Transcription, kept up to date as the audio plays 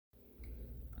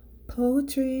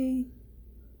Poetry.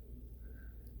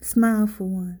 Smile for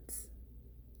once.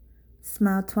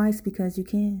 Smile twice because you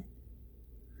can.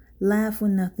 Laugh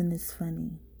when nothing is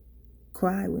funny.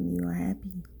 Cry when you are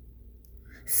happy.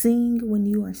 Sing when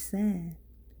you are sad.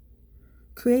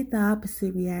 Create the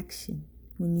opposite reaction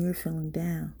when you're feeling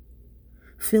down.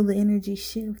 Feel the energy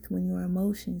shift when your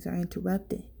emotions are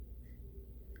interrupted.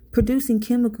 Producing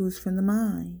chemicals from the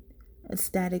mind,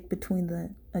 ecstatic between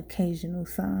the occasional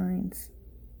signs.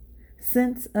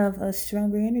 Sense of a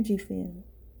stronger energy field.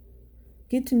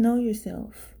 Get to know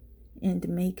yourself and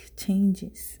make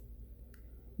changes.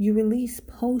 You release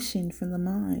potion from the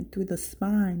mind through the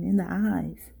spine and the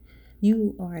eyes.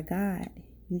 You are a guide.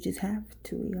 You just have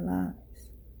to realize.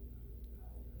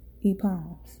 He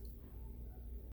palms.